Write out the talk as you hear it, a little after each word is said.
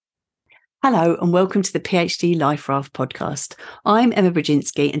Hello and welcome to the PhD Life Raft podcast. I'm Emma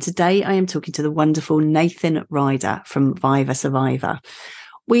Brzezinski and today I am talking to the wonderful Nathan Ryder from Viva Survivor.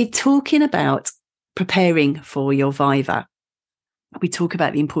 We're talking about preparing for your Viva. We talk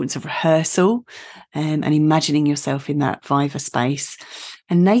about the importance of rehearsal and imagining yourself in that Viva space.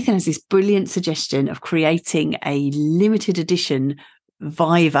 And Nathan has this brilliant suggestion of creating a limited edition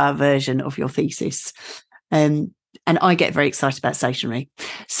Viva version of your thesis. And I get very excited about stationery.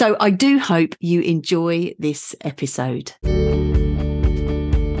 So I do hope you enjoy this episode.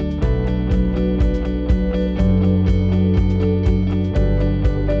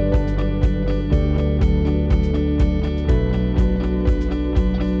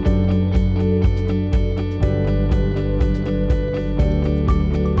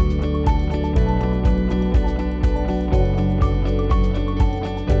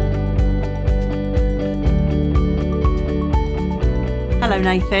 Hello,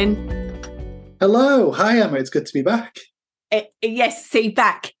 Nathan. Hello. Hi, Emma. It's good to be back. Yes, see,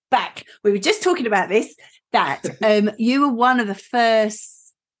 back. We were just talking about this, that you were one of the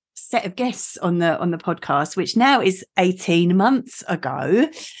first set of guests on the podcast, which now is 18 months ago.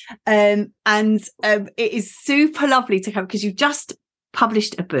 And it is super lovely to come because you just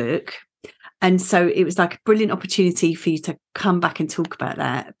published a book. And so it was like a brilliant opportunity for you to come back and talk about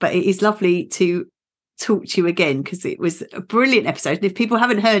that. But it is lovely to talk to you again because it was a brilliant episode. And if people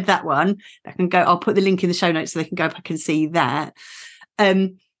haven't heard that one, they can go, I'll put the link in the show notes so they can go back and see that.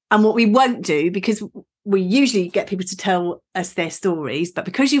 And what we won't do, because we usually get people to tell us their stories, but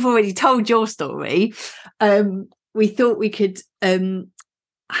because you've already told your story, we thought we could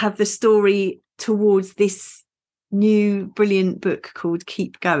have the story towards this new brilliant book called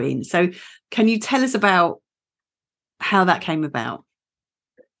Keep Going. So can you tell us about how that came about?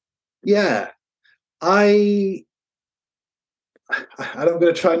 Yeah. I'm going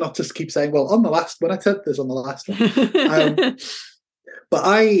to try not to keep saying, well, when I said this on the last one.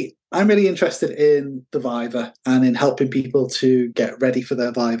 But I'm really interested in the Viva and in helping people to get ready for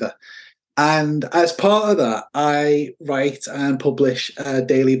their Viva. And as part of that, I write and publish a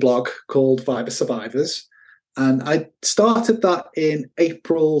daily blog called Viva Survivors. And I started that in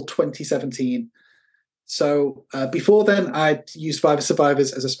April 2017. So before then, I'd used Viva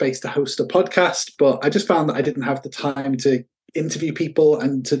Survivors as a space to host a podcast, but I just found that I didn't have the time to interview people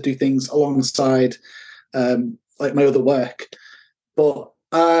and to do things alongside like my other work. But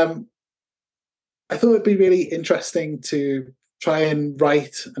I thought it'd be really interesting to try and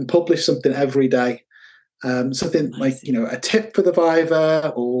write and publish something every day. Something like, a tip for the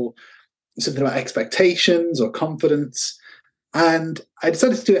Viva or something about expectations or confidence. And I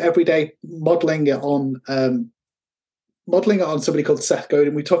decided to do it every day, modelling it on somebody called Seth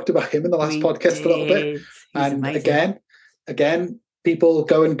Godin. We talked about him in the last podcast a little bit. He's and amazing. again, people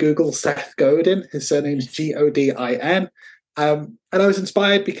go and Google Seth Godin. His surname's Godin. And I was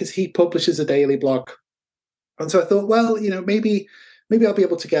inspired because he publishes a daily blog. And so I thought, well, maybe I'll be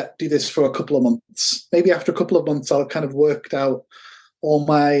able to do this for a couple of months. Maybe after a couple of months, I'll kind of worked out all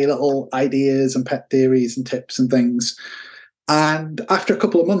my little ideas and pet theories and tips and things. And after a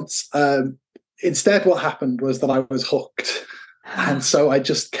couple of months, instead what happened was that I was hooked. And so I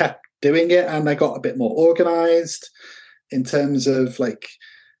just kept doing it and I got a bit more organized in terms of like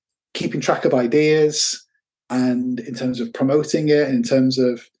keeping track of ideas and in terms of promoting it, in terms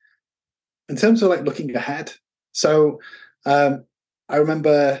of like looking ahead. So I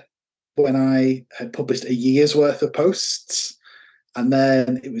remember when I had published a year's worth of posts, and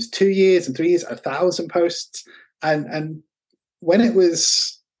then it was 2 years and 3 years, 1,000 posts. And when it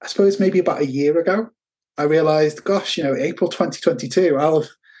was, I suppose, maybe about a year ago, I realized, gosh, April 2022, I'll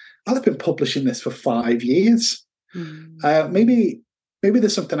have been publishing this for 5 years. Maybe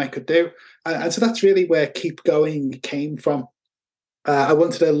there's something I could do. And so that's really where Keep Going came from. I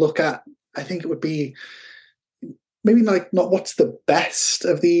wanted to look at, I think it would be maybe like not what's the best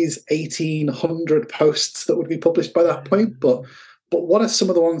of these 1,800 posts that would be published by that point, but what are some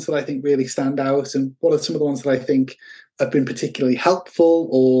of the ones that I think really stand out, and what are some of the ones that I think have been particularly helpful,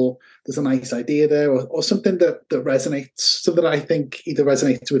 or there's a nice idea there, or something that resonates, something that I think either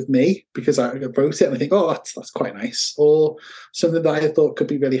resonates with me because I wrote it and I think, oh, that's quite nice, or something that I thought could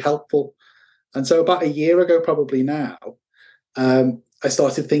be really helpful. And so about a year ago, probably now, I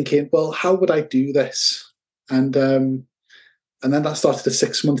started thinking, well, how would I do this? And then that started a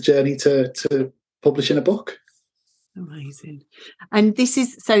 6-month journey to publishing a book. Amazing. And this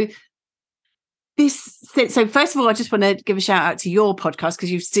is so first of all, I just want to give a shout out to your podcast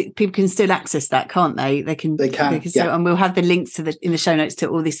because people can still access that, can't they? They can. Yeah. And we'll have the links in the show notes to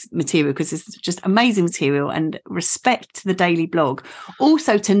all this material because it's just amazing material, and respect to the daily blog.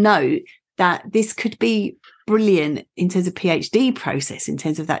 Also to note that this could be brilliant in terms of PhD process, in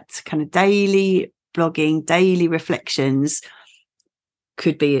terms of that kind of daily blogging, daily reflections,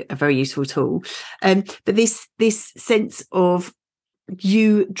 could be a very useful tool. But this sense of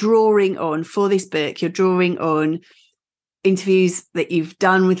you drawing on, for this book, you're drawing on interviews that you've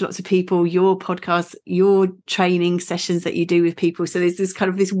done with lots of people, your podcasts, your training sessions that you do with people. So there's this kind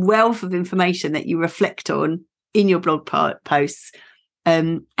of this wealth of information that you reflect on in your blog posts,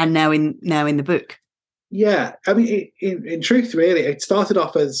 and now in the book. Yeah, I mean, in truth, really, it started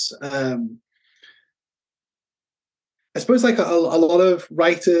off as I suppose like a lot of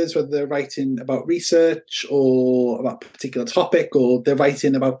writers, whether they're writing about research or about a particular topic, or they're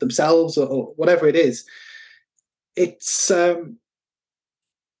writing about themselves, or whatever it is, it's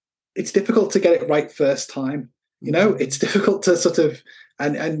difficult to get it right first time. You know, it's difficult to sort of,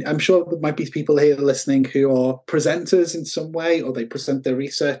 and I'm sure there might be people here listening who are presenters in some way, or they present their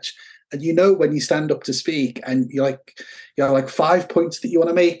research. And you know, when you stand up to speak and you're like 5 points that you want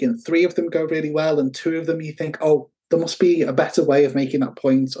to make, and 3 of them go really well, and 2 of them you think, oh, there must be a better way of making that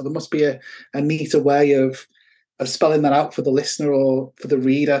point, or there must be a neater way of spelling that out for the listener or for the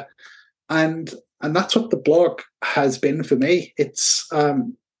reader. And that's what the blog has been for me. It's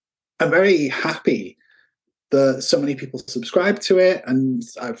I'm very happy that so many people subscribe to it, and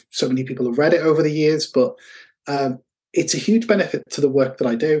so many people have read it over the years. But it's a huge benefit to the work that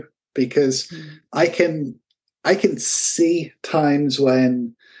I do, because I can see times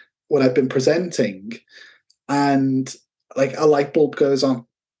when I've been presenting and like a light bulb goes on,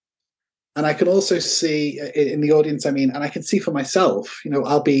 and I can also see in the audience, and I can see for myself, you know,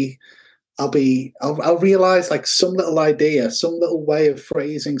 I'll realize like some little idea, some little way of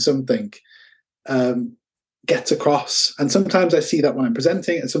phrasing something gets across. And sometimes I see that when I'm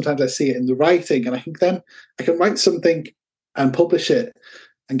presenting, and sometimes I see it in the writing, and I think then I can write something and publish it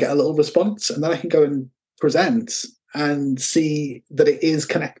and get a little response, and then I can go and present and see that it is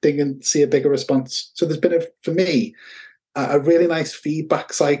connecting and see a bigger response. So there's been for me a really nice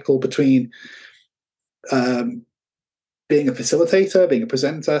feedback cycle between being a facilitator, being a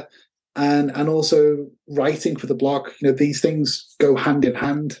presenter, and also writing for the blog. You know, these things go hand in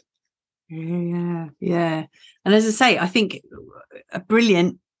hand. Yeah. And as I say, I think a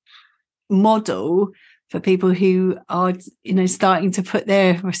brilliant model for people who are, you know, starting to put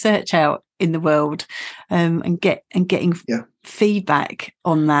their research out in the world, and getting feedback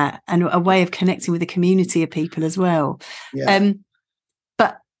on that, and a way of connecting with a community of people as well. Yeah.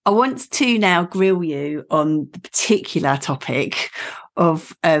 But I want to now grill you on the particular topic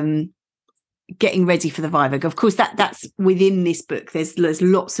of getting ready for the Viva. Of course, that's within this book. There's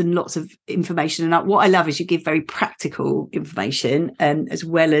lots and lots of information, and what I love is you give very practical information, as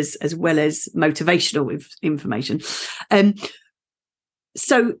well as motivational information.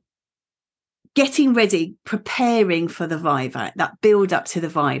 So getting ready, preparing for the Viva, that build up to the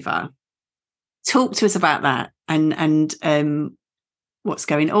Viva. Talk to us about that, and what's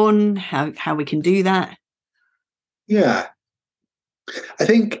going on, how we can do that. Yeah. I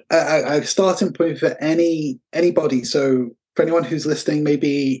think a starting point for anybody. So for anyone who's listening,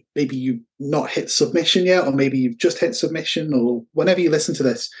 maybe you've not hit submission yet, or maybe you've just hit submission, or whenever you listen to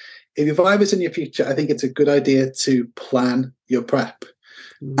this, if your Viva's in your future, I think it's a good idea to plan your prep.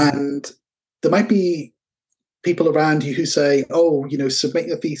 And there might be people around you who say, oh, you know, submit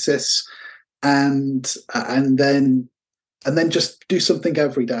your thesis and then just do something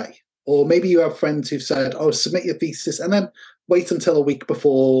every day. Or maybe you have friends who've said, oh, submit your thesis and then wait until a week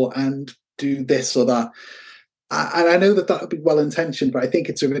before and do this or that. And I know that would be well-intentioned, but I think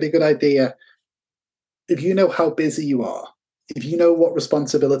it's a really good idea. If you know how busy you are, if you know what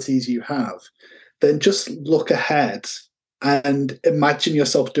responsibilities you have, then just look ahead and imagine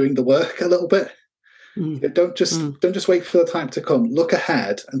yourself doing the work a little bit. Don't just wait for the time to come. Look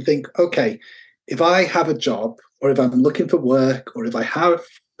ahead and think, okay, if I have a job, or if I'm looking for work, or if I have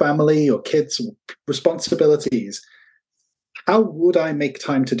family or kids or responsibilities, how would I make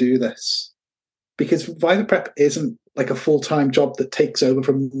time to do this? Because Viva Prep isn't like a full-time job that takes over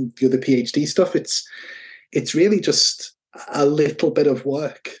from the other PhD stuff. It's really just a little bit of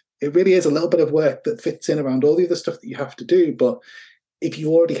work. It really is a little bit of work that fits in around all the other stuff that you have to do. But if you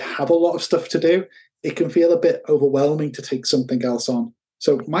already have a lot of stuff to do, it can feel a bit overwhelming to take something else on.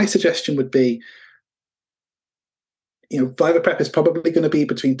 So my suggestion would be, you know, Viva Prep is probably going to be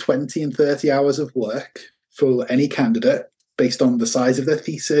between 20 and 30 hours of work for any candidate, based on the size of their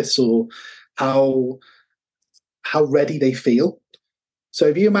thesis or how ready they feel. So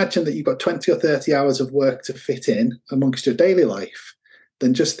if you imagine that you've got 20 or 30 hours of work to fit in amongst your daily life,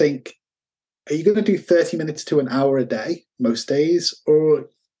 then just think, are you going to do 30 minutes to an hour a day most days? Or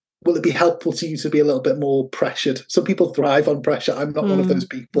will it be helpful to you to be a little bit more pressured? Some people thrive on pressure. I'm not one of those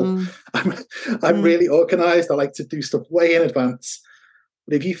people. I'm really organized. I like to do stuff way in advance.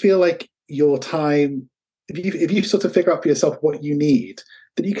 But if you feel like your time, if you sort of figure out for yourself what you need,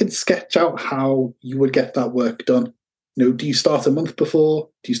 then you can sketch out how you would get that work done. Do you start a month before?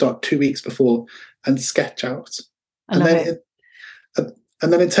 Do you start 2 weeks before? And sketch out. And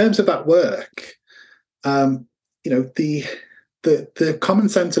then in terms of that work, the common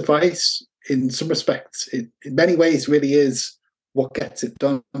sense advice in some respects, in many ways, really is what gets it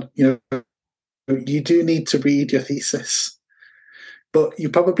done. You do need to read your thesis, but you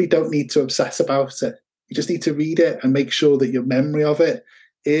probably don't need to obsess about it. You just need to read it and make sure that your memory of it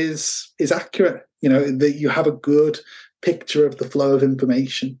is accurate. That you have a good picture of the flow of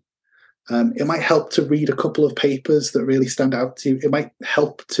information. It might help to read a couple of papers that really stand out to you. It might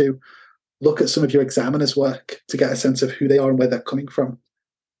help to look at some of your examiners' work to get a sense of who they are and where they're coming from.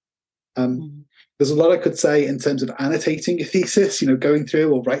 There's a lot I could say in terms of annotating your thesis, going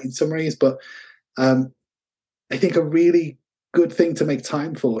through or writing summaries, but I think a really good thing to make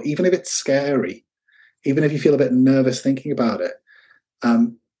time for, even if it's scary, even if you feel a bit nervous thinking about it,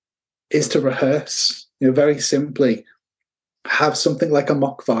 is to rehearse. Very simply, have something like a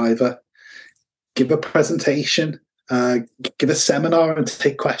mock Viva, give a presentation, give a seminar and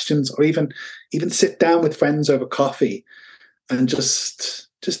take questions, or even sit down with friends over coffee and just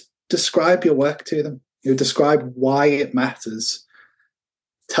describe your work to them. Describe why it matters.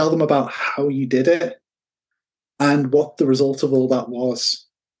 Tell them about how you did it and what the result of all that was.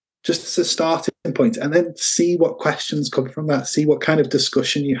 Just as a starting point, and then see what questions come from that. See what kind of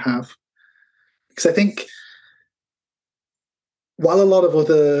discussion you have. Because I think while a lot of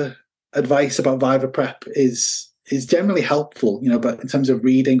other advice about Viva prep is generally helpful, but in terms of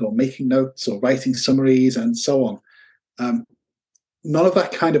reading or making notes or writing summaries and so on, none of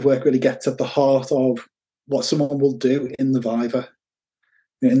that kind of work really gets at the heart of what someone will do in the Viva.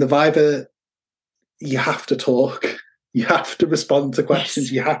 In the Viva, you have to talk, you have to respond to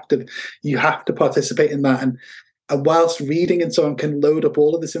questions, yes. you have to participate in that. And whilst reading and so on can load up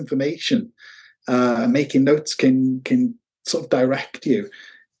all of this information, making notes can sort of direct you.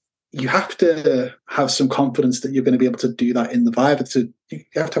 You have to have some confidence that you're going to be able to do that in the Viva. You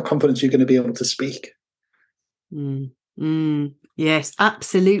have to have confidence you're going to be able to speak. Yes,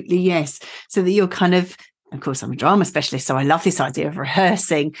 absolutely, yes. So that you're kind of course, I'm a drama specialist, so I love this idea of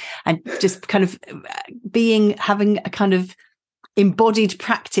rehearsing and just kind of having a kind of embodied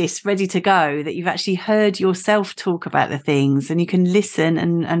practice ready to go, that you've actually heard yourself talk about the things and you can listen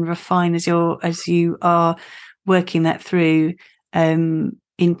and refine as you are working that through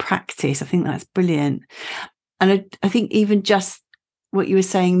in practice. I think that's brilliant. And I think even just what you were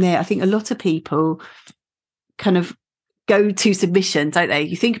saying there, I think a lot of people kind of go to submission, don't they?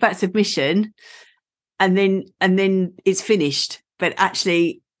 You think about submission and then it's finished, but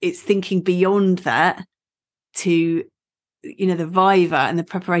actually it's thinking beyond that to, the Viva and the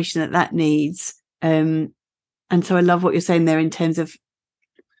preparation that needs. And so I love what you're saying there in terms of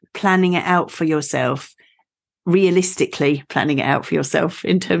planning it out for yourself, realistically planning it out for yourself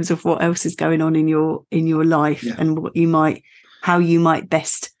in terms of what else is going on in your life and how you might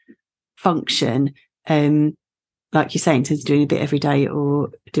best function. Like you're saying, to doing a bit every day or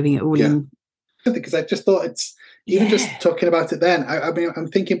doing it all in. Because I just thought it's even just talking about it then. I mean, I'm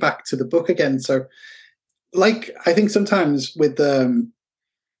thinking back to the book again. So, like, I think sometimes with the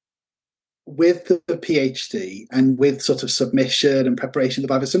PhD and with sort of submission and preparation of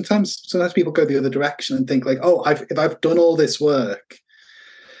the Viva, sometimes people go the other direction and think like, oh, if I've done all this work,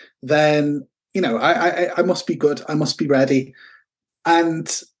 then I must be good. I must be ready.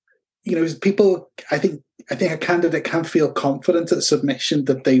 And people, I think a candidate can feel confident at submission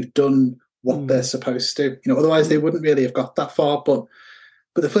that they've done what they're supposed to. Otherwise they wouldn't really have got that far. But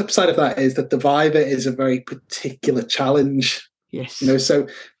the flip side of that is that the Viva is a very particular challenge. Yes. So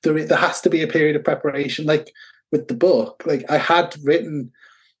there has to be a period of preparation. Like with the book, like I had written,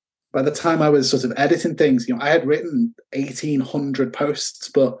 by the time I was sort of editing things, I had written 1,800 posts,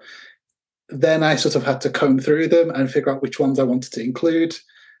 but then I sort of had to comb through them and figure out which ones I wanted to include,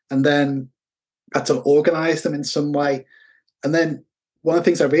 and then had to organize them in some way. And then one of the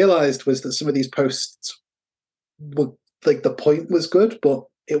things I realized was that some of these posts were like, the point was good, but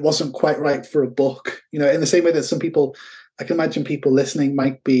it wasn't quite right for a book. In the same way that some people, I can imagine people listening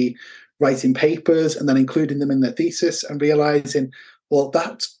might be writing papers and then including them in their thesis and realizing, well,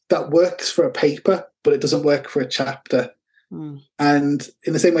 that works for a paper, but it doesn't work for a chapter. And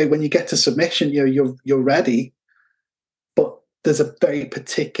in the same way, when you get to submission, you're ready, but there's a very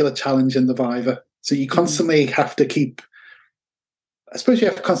particular challenge in the Viva. So you constantly have to keep I suppose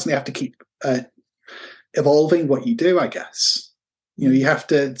you constantly have to keep evolving what you do, I guess. You have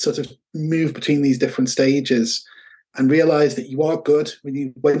to sort of move between these different stages and realize that you are good.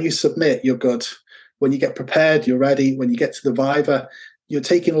 When you submit, you're good. When you get prepared, you're ready. When you get to the Viva, you're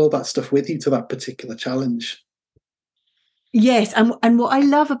taking all that stuff with you to that particular challenge. Yes, and what I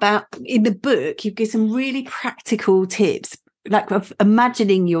love about in the book, you give some really practical tips, like of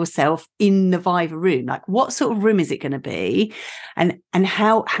imagining yourself in the Viva room. Like, what sort of room is it going to be, and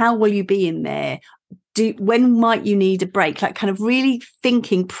how will you be in there? When might you need a break? Like, kind of really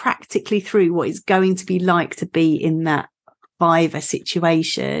thinking practically through what it's going to be like to be in that Viva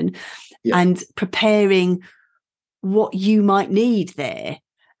situation, and preparing what you might need there.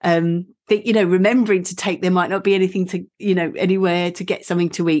 But, remembering to take, there might not be anything to, anywhere to get something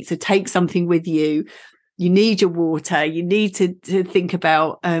to eat. So take something with you. You need your water. You need to think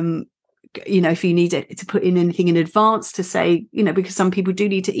about, if you need to put in anything in advance to say, because some people do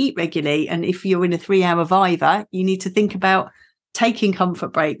need to eat regularly. And if you're in a 3-hour Viva, you need to think about taking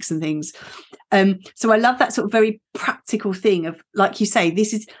comfort breaks and things. So I love that sort of very practical thing of, like you say,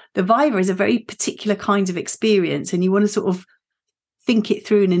 the Viva is a very particular kind of experience, and you want to sort of think it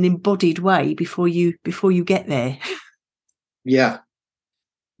through in an embodied way before you get there. Yeah.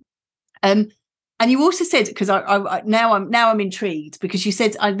 And you also said, because now I'm intrigued, because you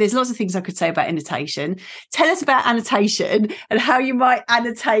said there's lots of things I could say about annotation. Tell us about annotation and how you might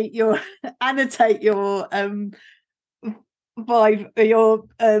annotate your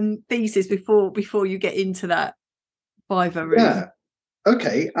thesis before you get into that Viva room. Yeah.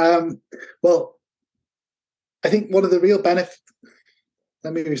 Okay. Well, I think one of the real benefits.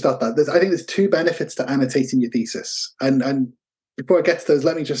 Let me restart that. I think there's 2 benefits to annotating your thesis. And before I get to those,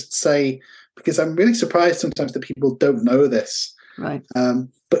 let me just say, because I'm really surprised sometimes that people don't know this. Right.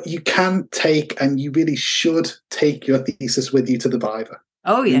 But you can take, and you really should take, your thesis with you to the Viva.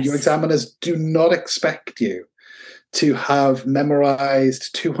 Oh, yes. Your examiners do not expect you to have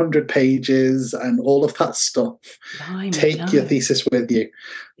memorized 200 pages and all of that stuff. Take your thesis with you.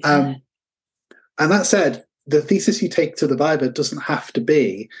 Yeah. And that said, the thesis you take to the Viva doesn't have to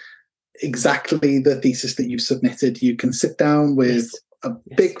be exactly the thesis that you've submitted. You can sit down with a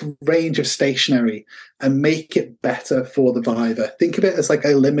big range of stationery and make it better for the Viva. Think of it as like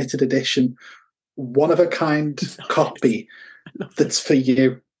a limited edition, one-of-a-kind copy that's for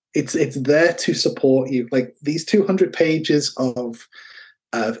you. It's there to support you. Like, these 200 pages of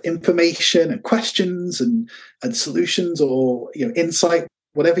information and questions and solutions, or insight,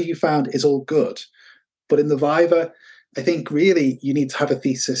 whatever you found is all good. But in the Viva, I think really you need to have a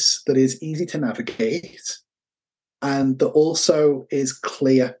thesis that is easy to navigate and that also is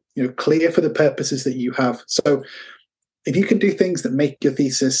clear, clear for the purposes that you have. So if you can do things that make your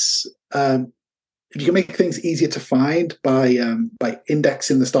thesis, if you can make things easier to find by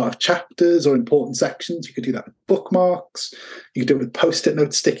indexing the start of chapters or important sections, you could do that with bookmarks. You could do it with Post-it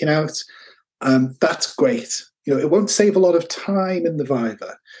notes sticking out. That's great. It won't save a lot of time in the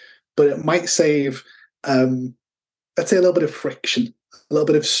Viva, but it might save, let's say, a little bit of friction, a little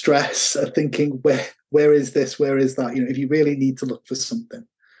bit of stress of thinking, where is this? Where is that? If you really need to look for something.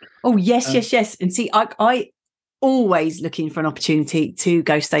 Oh, yes. And see, I always looking for an opportunity to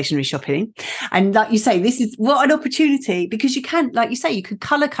go stationery shopping. And like you say, this is what an opportunity, because you can, like you say, you could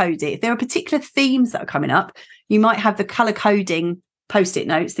colour code it. If there are particular themes that are coming up, you might have the colour coding Post-it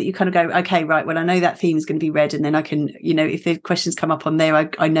notes that you kind of go, okay, right, well, I know that theme is going to be red, and then I can, if the questions come up on there,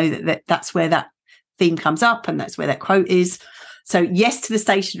 I know that's where that theme comes up and that's where that quote is. So yes to the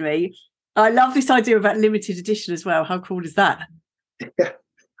stationery. I love this idea about limited edition as well. How cool is that? Yeah.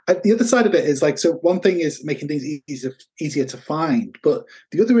 The other side of it is, like, so one thing is making things easier to find, but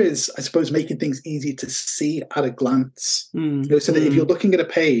the other is, I suppose, making things easy to see at a glance. So that if you're looking at a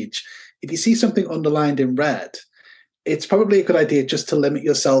page, if you see something underlined in red, it's probably a good idea just to limit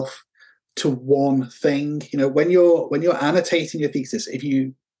yourself to one thing. When you're annotating your thesis,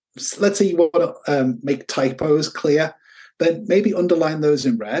 let's say you want to make typos clear, then maybe underline those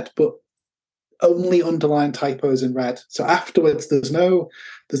in red, but only underline typos in red. So afterwards, there's no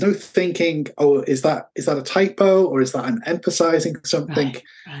thinking, oh, is that a typo, or is that I'm emphasizing something?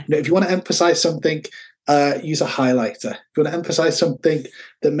 Right. If you want to emphasize something, use a highlighter. If you want to emphasize something,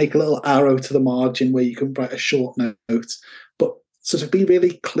 then make a little arrow to the margin where you can write a short note. But sort of be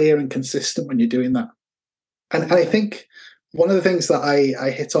really clear and consistent when you're doing that. And I think one of the things that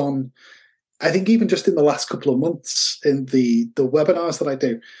I hit on, I think even just in the last couple of months in the webinars that I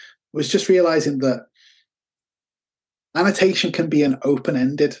do, was just realizing that annotation can be an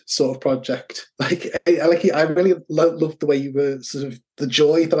open-ended sort of project. I really loved the way you were sort of, the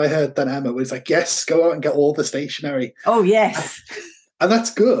joy that I heard that Emma was like, yes, go out and get all the stationery. Oh, yes. And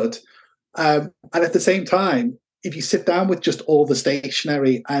that's good. And at the same time, if you sit down with just all the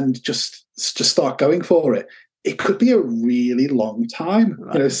stationery and just start going for it, it could be a really long time,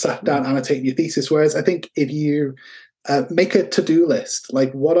 Right. Sat down annotating your thesis. Whereas I think if you make a to-do list,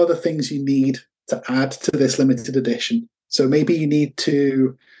 like what are the things you need to add to this limited edition? So maybe you need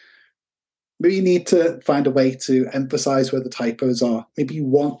to find a way to emphasize where the typos are. Maybe you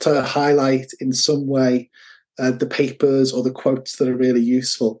want to highlight in some way the papers or the quotes that are really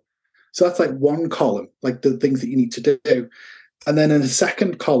useful. So that's like one column, like the things that you need to do. And then in a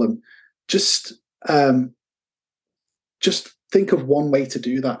second column, just think of one way to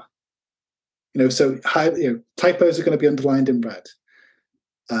do that. So typos are going to be underlined in red.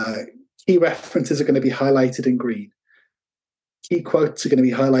 Key references are going to be highlighted in green. Key quotes are going to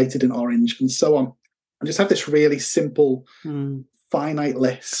be highlighted in orange, and so on. And just have this really simple, finite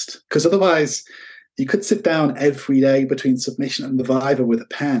list. Because otherwise, you could sit down every day between submission and the Viva with a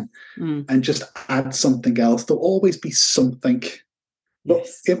pen and just add something else. There'll always be something. But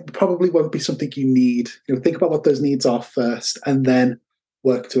it probably won't be something you need. Think about what those needs are first and then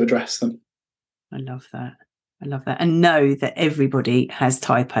work to address them. I love that. And know that everybody has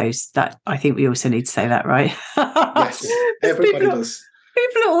typos. That I think we also need to say that, right? Yes, everybody does.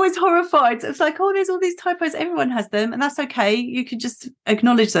 People are always horrified. It's like, there's all these typos. Everyone has them, and that's okay. You can just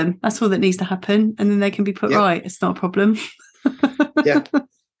acknowledge them. That's all that needs to happen, and then they can be put right. It's not a problem. Yeah.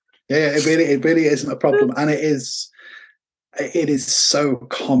 It really isn't a problem, and it is so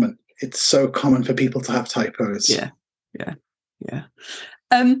common. It's so common for people to have typos. Yeah.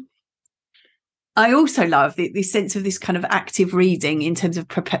 I also love the sense of this kind of active reading in terms of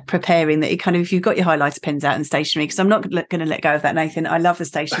preparing, that it kind of, if you've got your highlighter pens out and stationery, because I'm not going to let go of that, Nathan. I love the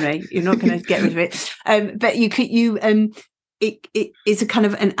stationery. You're not going to get rid of it. But it is a kind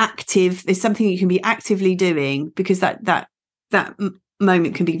of an active, there's something you can be actively doing, because that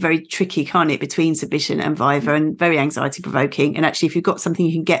moment can be very tricky, can't it, between submission and Viva, and very anxiety provoking. And actually, if you've got something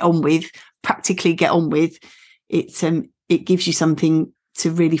you can get on with, practically get on with, it gives you something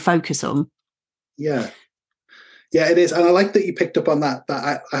to really focus on. Yeah, it is. And I like that you picked up on that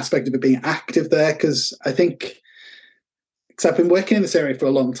aspect of it being active there, because I think, because I've been working in this area for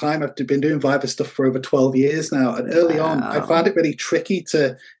a long time. I've been doing Viva stuff for over 12 years now. And early on, I found it really tricky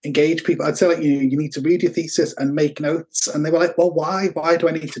to engage people. I'd say, like, you need to read your thesis and make notes. And they were like, well, why? Why do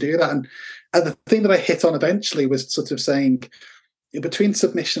I need to do that? And the thing that I hit on eventually was sort of saying, between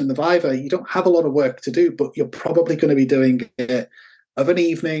submission and the Viva, you don't have a lot of work to do, but you're probably going to be doing it of an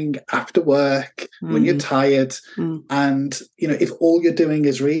evening after work when you're tired. And, if all you're doing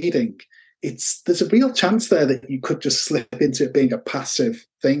is reading, there's a real chance there that you could just slip into it being a passive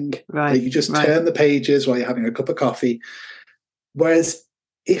thing. Right. That you just turn the pages while you're having a cup of coffee. Whereas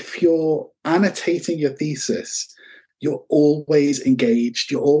if you're annotating your thesis, you're always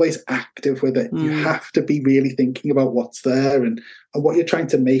engaged, you're always active with it. You have to be really thinking about what's there and what you're trying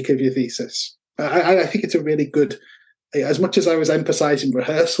to make of your thesis. I think it's a really good, as much as I was emphasizing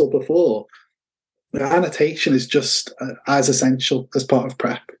rehearsal before, annotation is just as essential as part of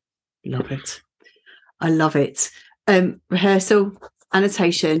prep. Love it. I love it. Rehearsal,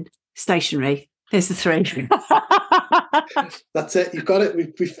 annotation, stationery. There's the three. That's it. You've got it.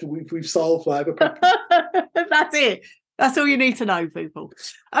 We've solved Viva prep. That's it. That's all you need to know, people.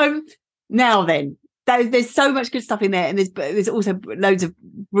 Now then, there's so much good stuff in there, and there's also loads of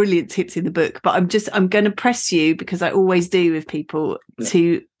brilliant tips in the book. But I'm going to press you, because I always do with people,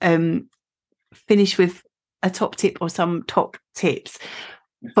 to finish with a top tip or some top tips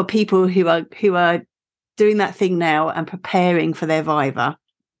for people who are doing that thing now and preparing for their Viva.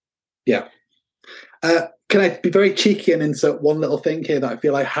 Yeah. Can I be very cheeky and insert one little thing here that I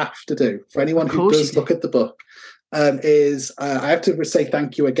feel I have to do for anyone who does look at the book? I have to say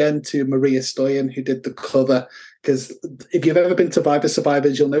thank you again to Maria Stoyan, who did the cover, because if you've ever been to Viva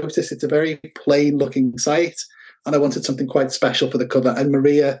Survivors, you'll notice it's a very plain looking site, and I wanted something quite special for the cover, and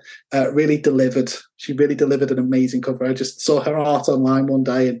Maria really delivered. She really delivered an amazing cover. I just saw her art online one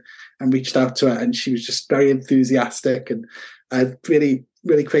day and reached out to her, and she was just very enthusiastic, and really,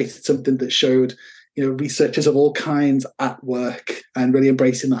 really created something that showed researchers of all kinds at work and really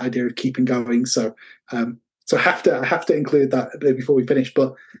embracing that idea of keeping going. So I have to include that before we finish.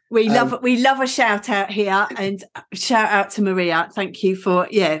 But we love a shout out here, and shout out to Maria. Thank you for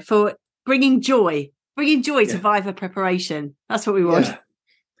bringing joy to Viva preparation. That's what we want. Yeah.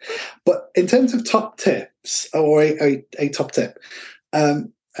 But in terms of top tips, or a top tip,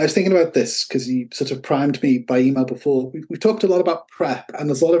 I was thinking about this because you sort of primed me by email before. We've talked a lot about prep, and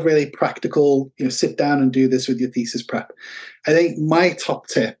there's a lot of really practical, sit down and do this with your thesis prep. I think my top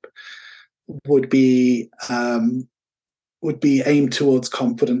tip would be would be aimed towards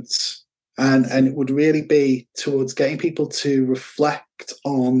confidence, and it would really be towards getting people to reflect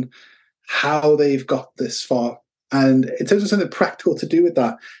on how they've got this far. And in terms of something practical to do with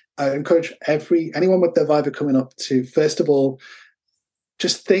that, I encourage anyone with their Viva coming up to, first of all,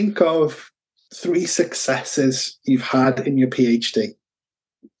 just think of 3 successes you've had in your PhD.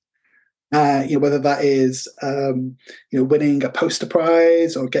 Whether that is winning a poster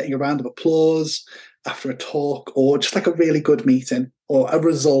prize or getting a round of applause after a talk, or just like a really good meeting or a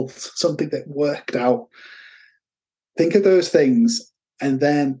result, something that worked out. Think of those things and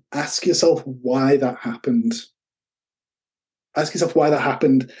then ask yourself why that happened. Ask yourself why that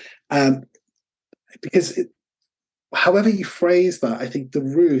happened. Because however you phrase that, I think the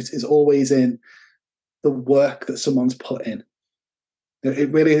root is always in the work that someone's put in.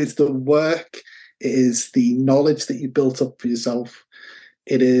 It really is the work. It is the knowledge that you built up for yourself.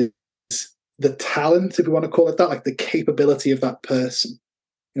 It is the talent, if you want to call it that, like the capability of that person.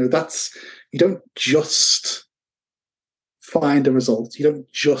 You don't just find a result. You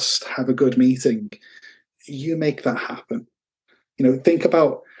don't just have a good meeting. You make that happen. Think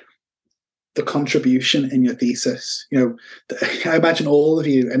about the contribution in your thesis. I imagine all of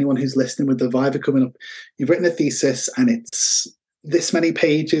you, anyone who's listening with the Viva coming up, you've written a thesis and it's this many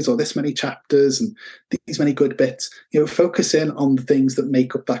pages or this many chapters and these many good bits. Focus in on the things that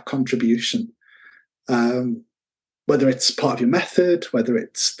make up that contribution. Whether it's part of your method, whether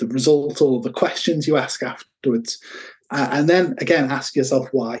it's the result or the questions you ask afterwards. And then again, ask yourself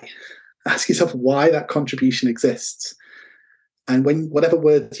why. Ask yourself why that contribution exists. And whatever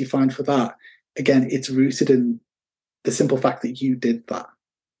words you find for that, again, it's rooted in the simple fact that you did that.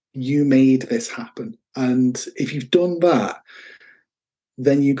 You made this happen. And if you've done that,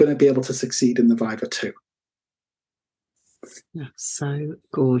 then you're going to be able to succeed in the Viva too. So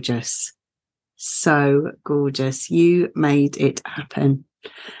gorgeous. So gorgeous. You made it happen.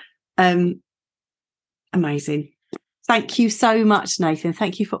 Amazing. Thank you so much, Nathan.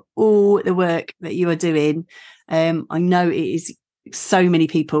 Thank you for all the work that you are doing. I know it is so many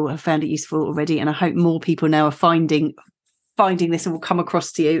people have found it useful already, and I hope more people now are finding this and will come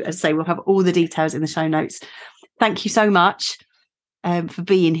across to you. As I say, we'll have all the details in the show notes. Thank you so much for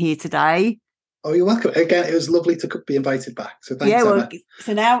being here today. Oh, you're welcome. Again, it was lovely to be invited back. So thanks,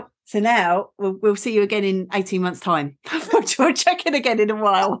 Emma. So now we'll see you again in 18 months' time. We'll check in again in a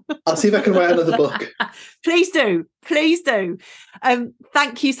while. I'll see if I can write another book. Please do.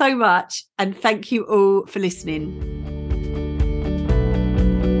 Thank you so much. And thank you all for listening.